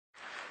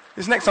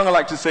This next song I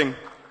like to sing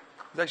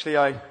is actually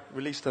I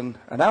released an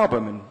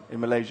album in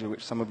Malaysia,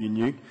 which some of you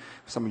knew,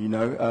 some of you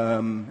know,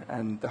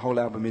 and the whole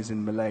album is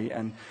in Malay.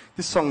 And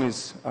this song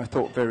is, I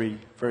thought, very,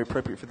 very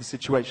appropriate for the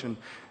situation.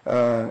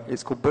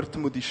 It's called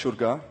Bertemu di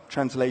Surga,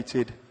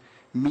 translated,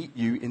 Meet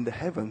You in the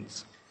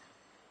Heavens.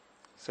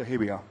 So here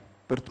we are,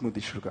 Bertemu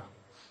di Surga.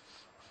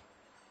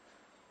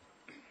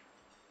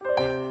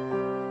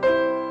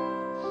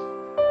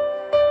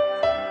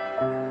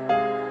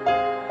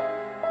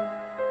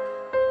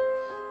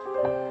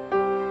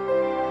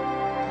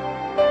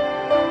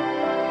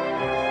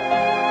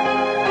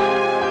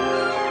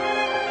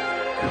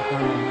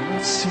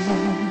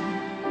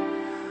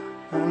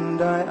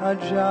 Andai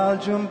ajal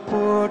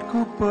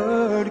jemputku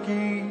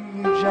pergi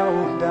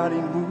jauh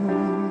darimu,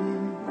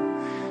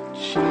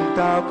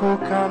 cintaku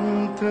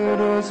kan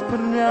terus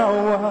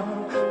bernyawa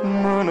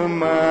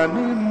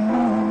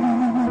menemanimu.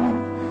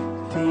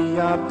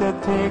 Tiap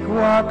detik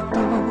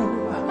waktu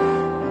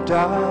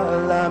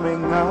dalam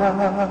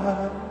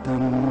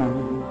ingatanmu.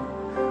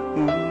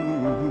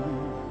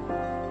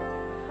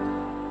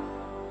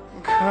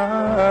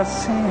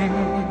 Kasih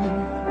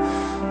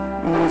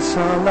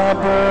Usahlah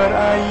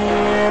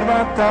berair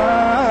mata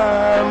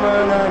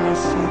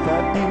menangisi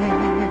tadi,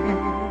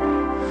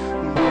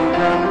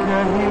 bukan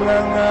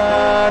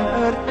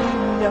kehilangan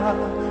artinya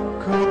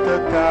ku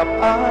tetap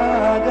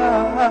ada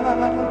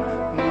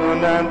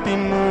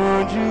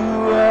menantimu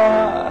jua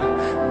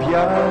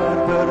biar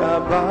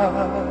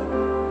berabad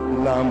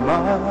lama.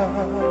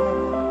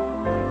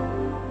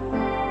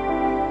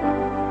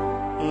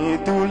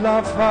 Itu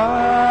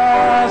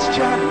lafaz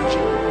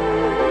janji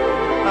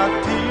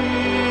hati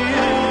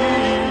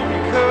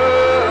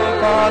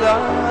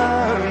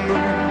kepadamu,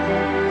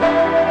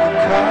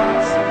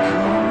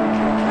 kasihku.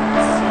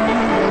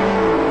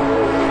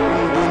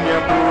 Dunia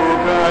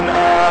bukan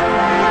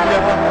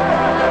akhirnya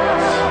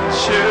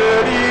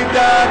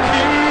cerita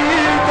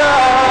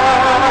kita.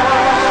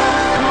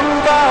 Ku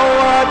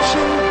bawa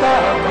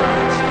cintaku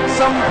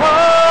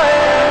sampai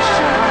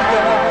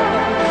surga,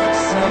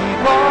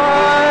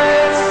 sampai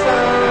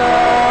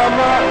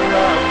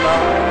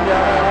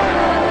selama-lamanya.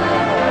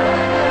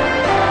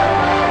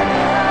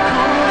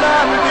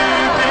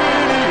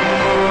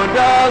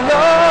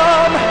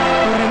 Dalam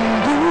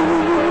rindu,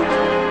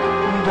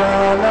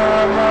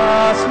 dalam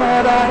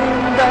asmara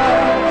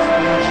indah,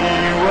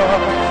 jiwa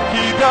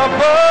kita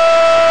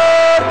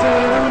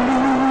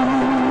bertemu.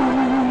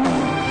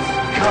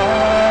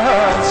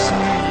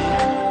 Kasih,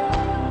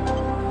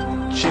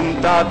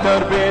 cinta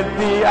terbit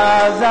di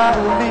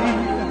azali,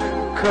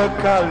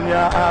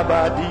 kekalnya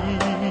abadi.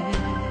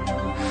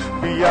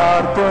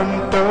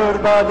 Biarpun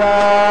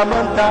terbada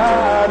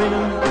mentari,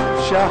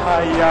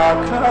 cahaya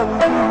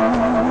kalbu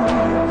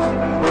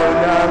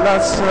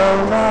menyala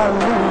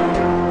selalu,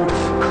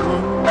 ku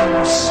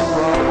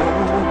selalu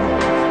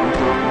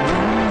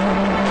untukmu.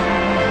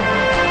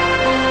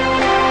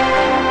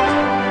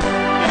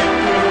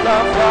 Itu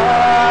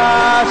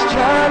lafaz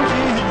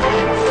janji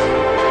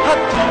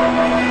hati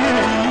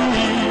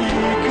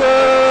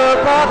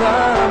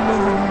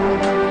kepadamu,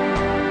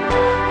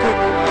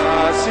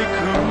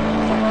 kekasihku.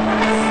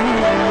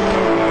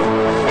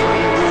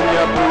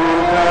 Dunia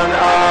bukan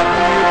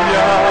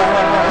akhirnya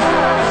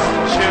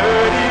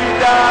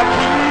cerita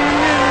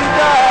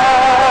kita.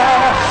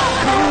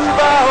 Ku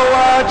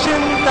bawa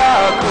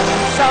cintaku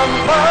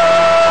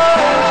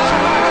sampai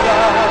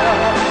surga,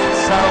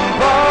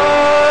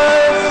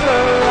 sampai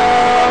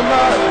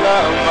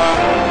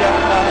selama-lamanya.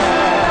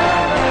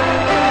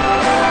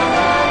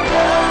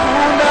 Ku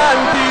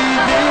nanti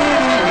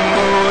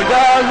dirimu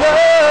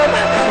dalam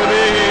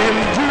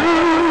rindu,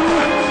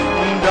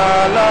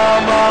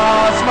 dalam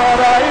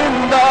asmara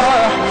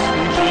indah,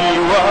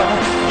 jiwa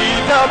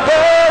kita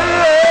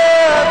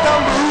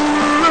bertemu.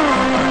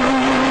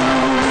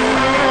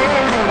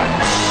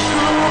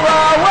 Ku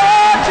bawa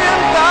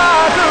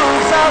cintaku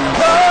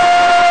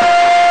sampai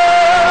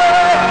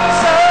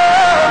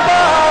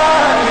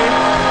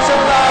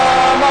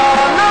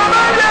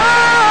selama-lamanya.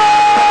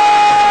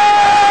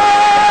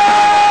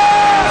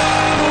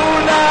 Ku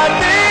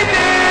nanti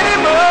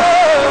dirimu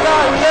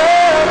dalam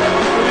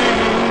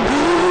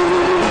rindu,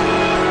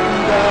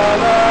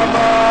 dalam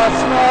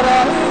asmara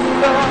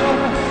indah,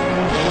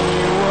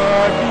 jiwa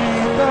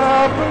kita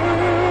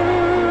bertemu.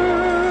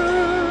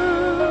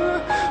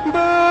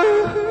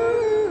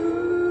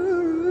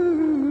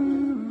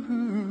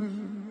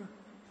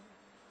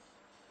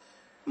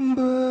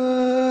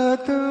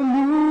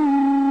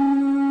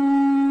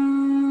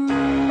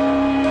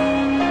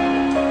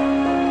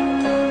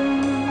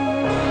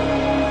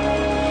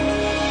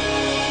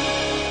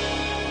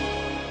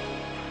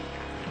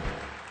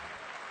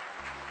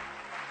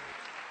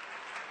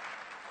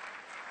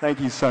 Thank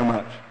you so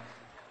much.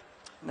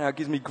 Now it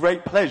gives me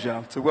great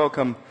pleasure to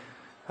welcome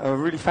a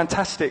really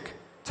fantastic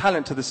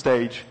talent to the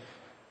stage.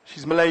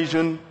 She's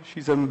Malaysian,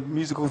 she's a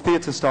musical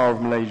theatre star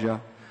of Malaysia,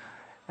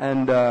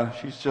 and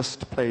she's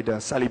just played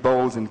Sally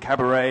Bowles in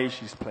Cabaret,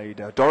 she's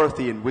played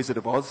Dorothy in Wizard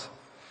of Oz,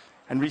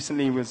 and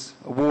recently was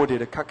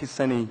awarded a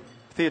Kakiseni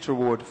Theatre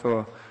Award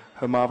for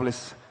her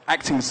marvellous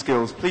acting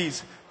skills.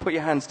 Please put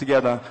your hands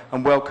together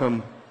and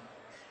welcome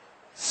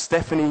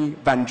Stephanie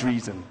Van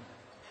Driesen.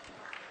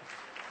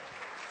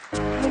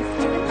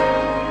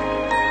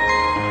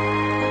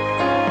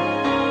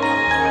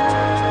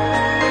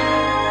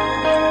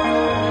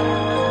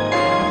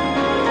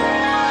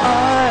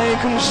 I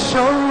can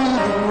show you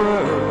the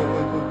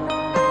world,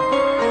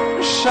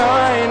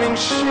 shining,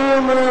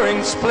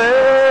 shimmering,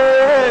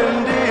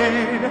 splendid.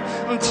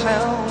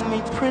 Tell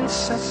me,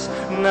 princess,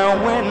 now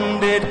when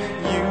did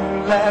you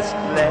last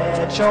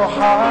let your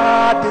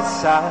heart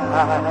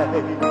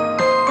decide?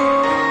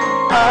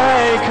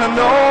 I can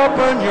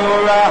open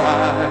your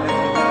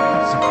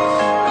eyes,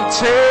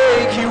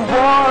 take you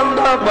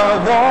wonder by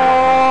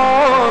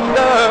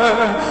wonder,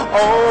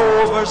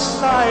 over,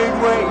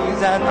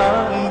 sideways and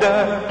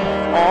under,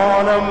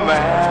 on a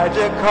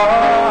magic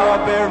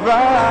carpet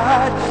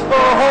ride.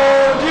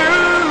 Oh, you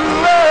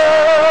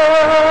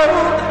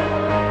world,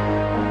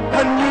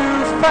 a new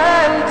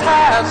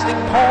fantastic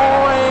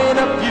point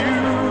of view.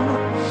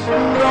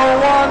 No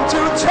one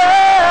to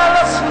tell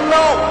us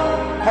no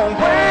on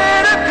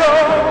where to go.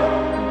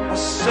 I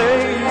say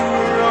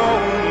you're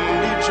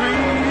only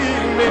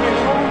dreaming.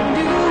 Whole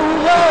new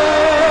world,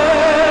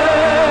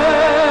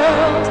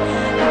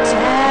 a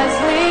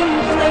dazzling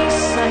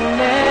place I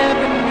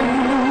never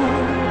knew.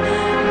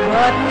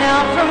 But now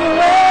from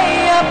way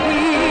up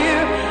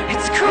here,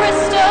 it's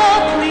crystal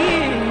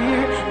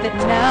clear that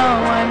now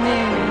I'm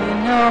in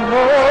a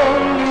whole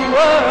new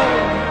world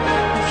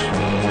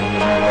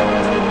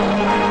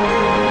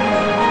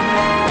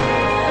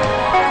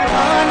of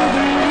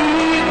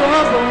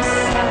unbelievable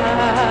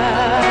sights,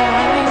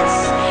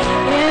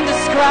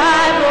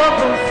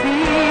 indescribable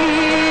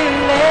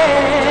feeling,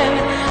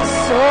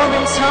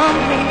 soaring,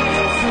 tumbling,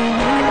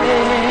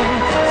 feeling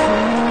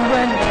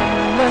through an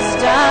endless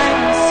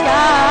diamond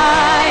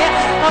sky,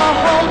 a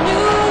whole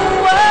new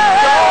world.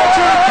 Don't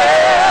you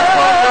dare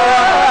close your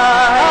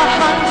eyes.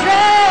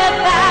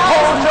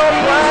 100,000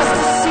 things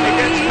to see.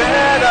 It gets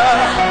better.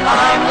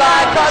 I'm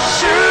like a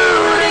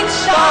shooting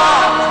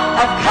star.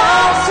 I've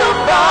come so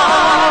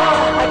far.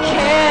 I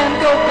can't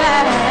go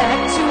back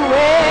to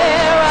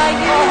where I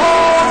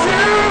used to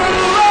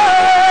live.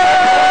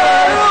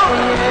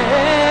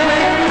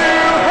 With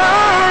new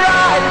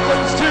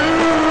horizons to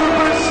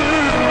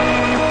pursue,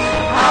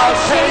 I'll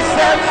chase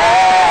them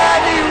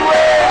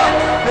anywhere.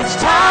 It's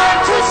time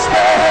to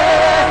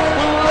spare.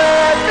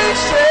 Let me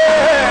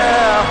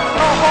share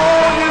a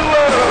whole new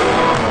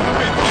world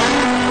with you.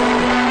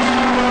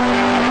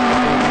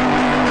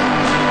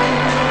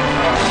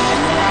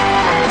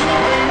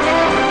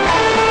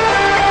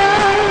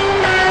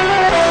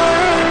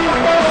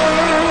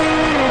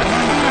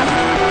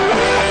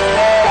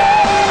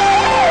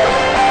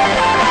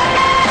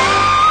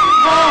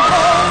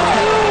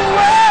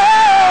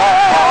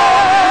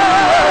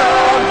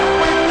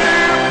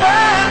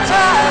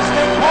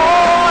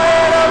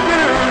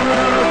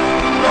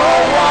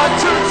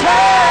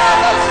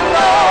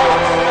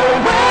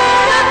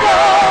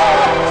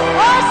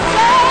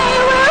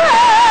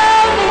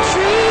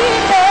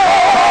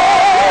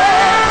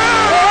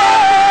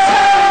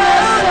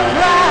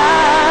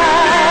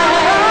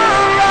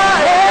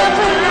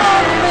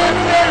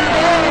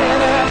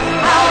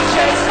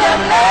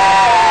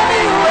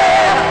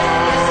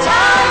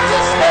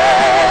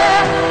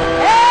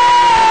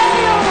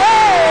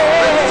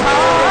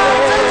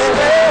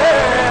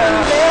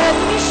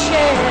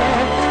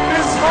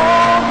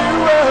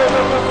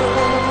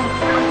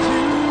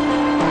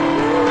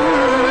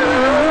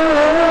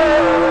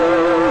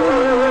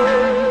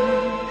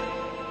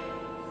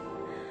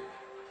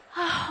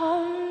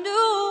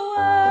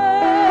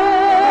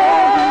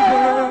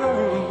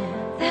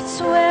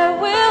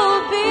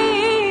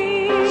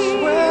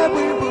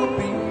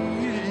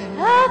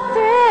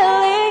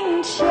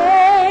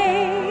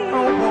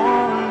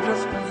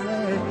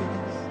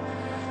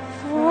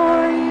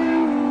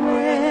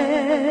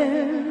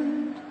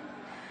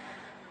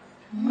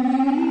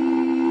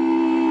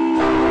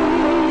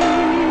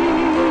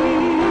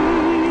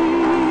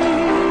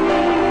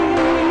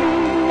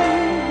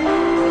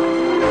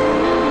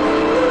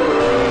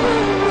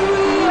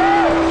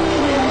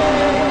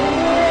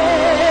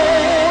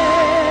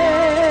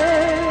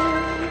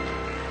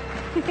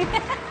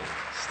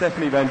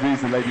 Stephanie Van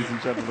Driesen, ladies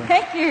and gentlemen.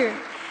 Thank you.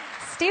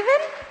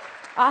 Stephen?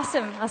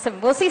 Awesome,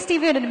 awesome. We'll see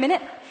Stephen in a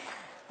minute.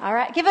 All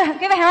right, give a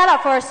hand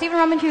out for Stephen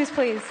Rahman-Hughes,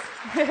 please.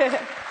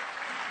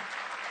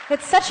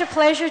 It's such a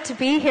pleasure to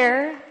be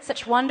here.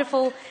 Such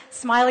wonderful,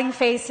 smiling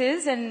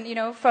faces, and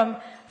from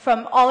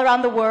all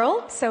around the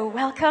world. So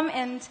welcome,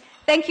 and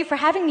thank you for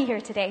having me here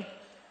today.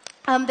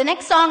 The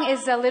next song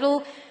is a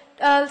little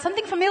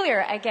something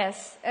familiar, I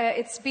guess.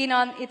 It's been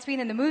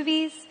in the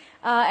movies,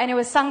 and it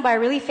was sung by a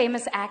really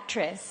famous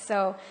actress.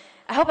 So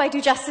I hope I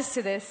do justice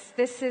to this.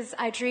 This is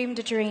 "I Dreamed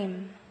a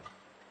Dream."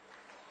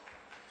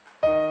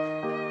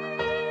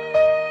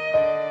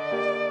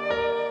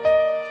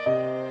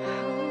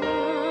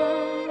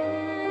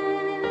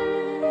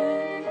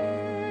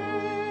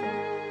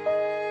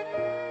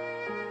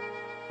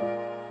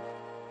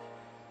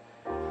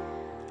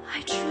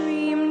 I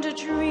dreamed a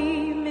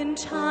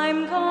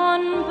time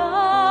gone by,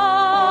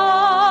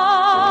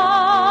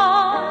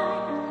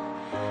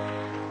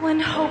 when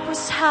hope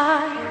was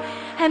high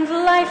and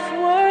life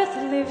worth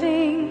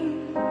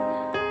living,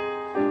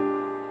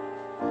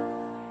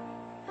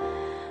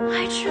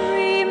 I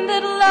dreamed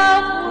that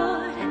love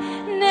would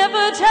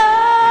never die.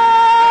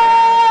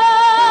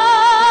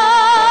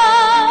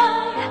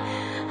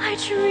 I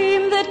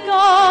dreamed that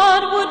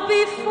God would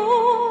be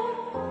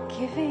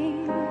forgiving.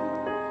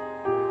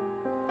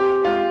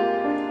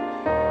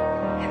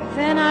 And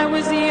then I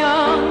was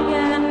young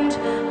and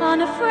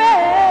unafraid,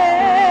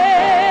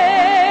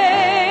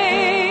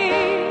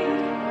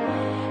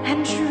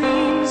 and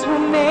dreams were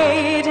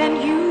made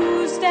and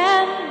used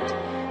and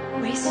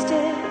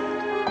wasted.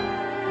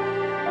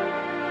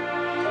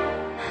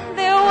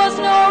 There was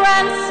no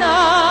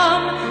ransom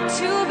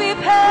to be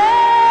paid,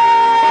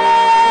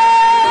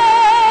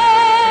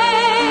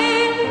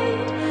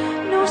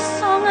 no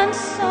song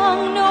unsung,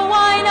 no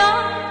wine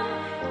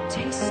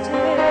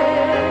untasted.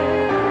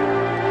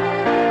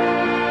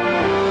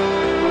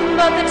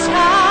 But the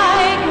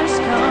tigers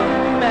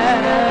come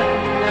at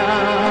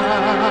night,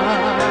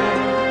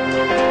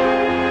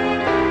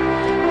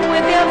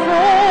 with their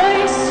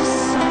voices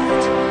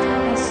soft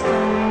as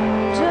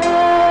thunder,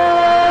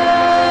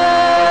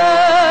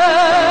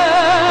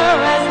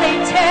 as they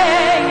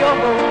tear your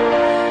hope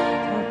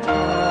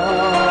apart,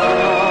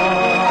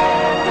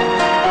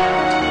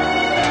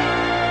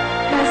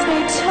 as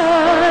they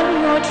turn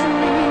your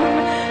dream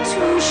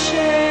to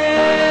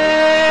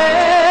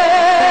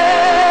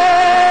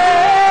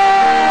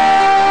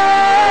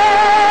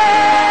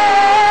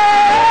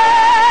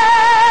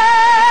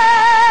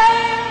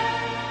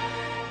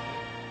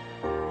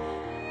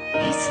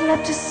He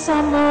slept a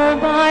summer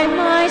by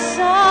my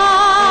side.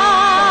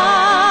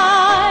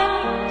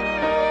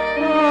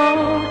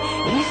 Oh,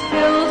 he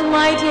filled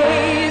my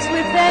days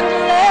with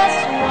endless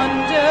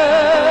wonder.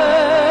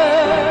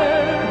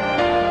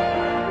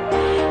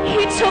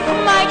 He took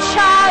my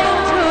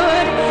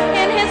childhood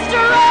in his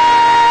stride,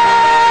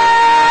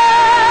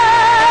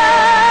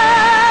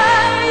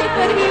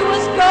 but he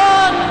was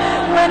gone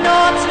when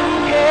autumn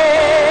came.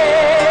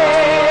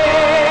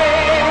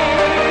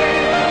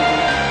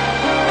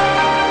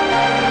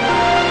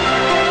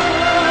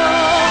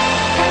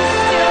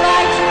 Still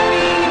I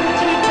dreamed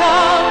he'd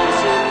come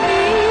to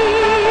me,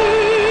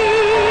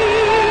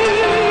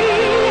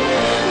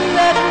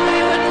 that we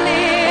would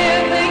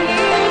live the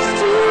years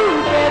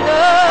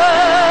together.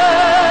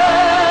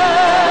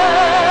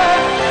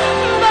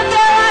 But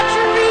there are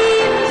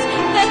dreams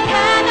that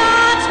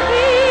cannot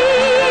be,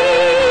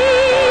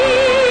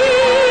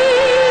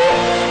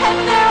 and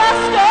there are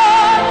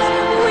storms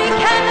we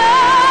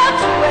cannot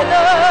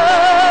weather.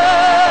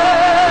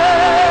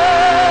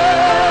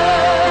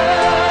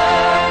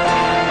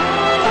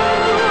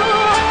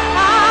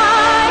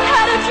 I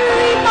had a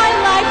dream my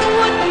life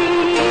would be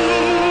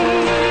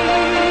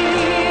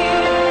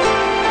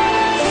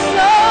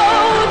so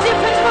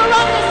different from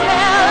this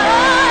hell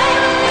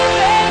I'm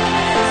living,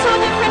 so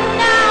different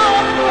now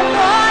from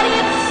what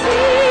it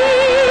seemed.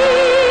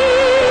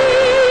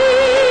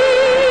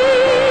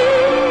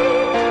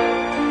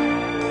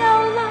 Now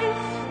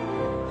life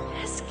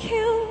has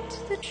killed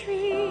the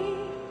dream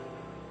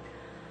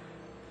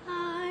I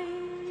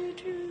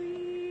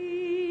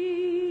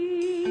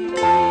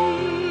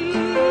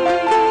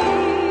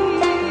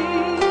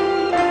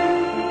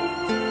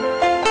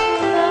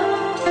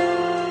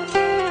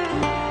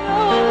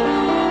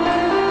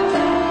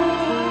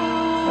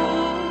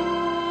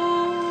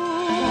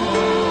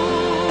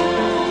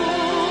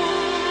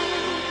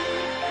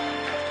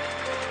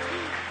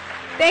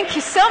Thank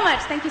you so much.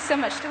 Thank you so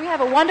much. Do we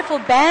have a wonderful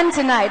band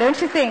tonight,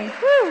 don't you think?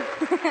 Woo!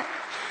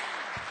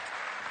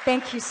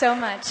 Thank you so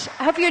much.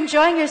 I hope you're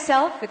enjoying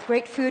yourself with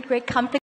great food, great company.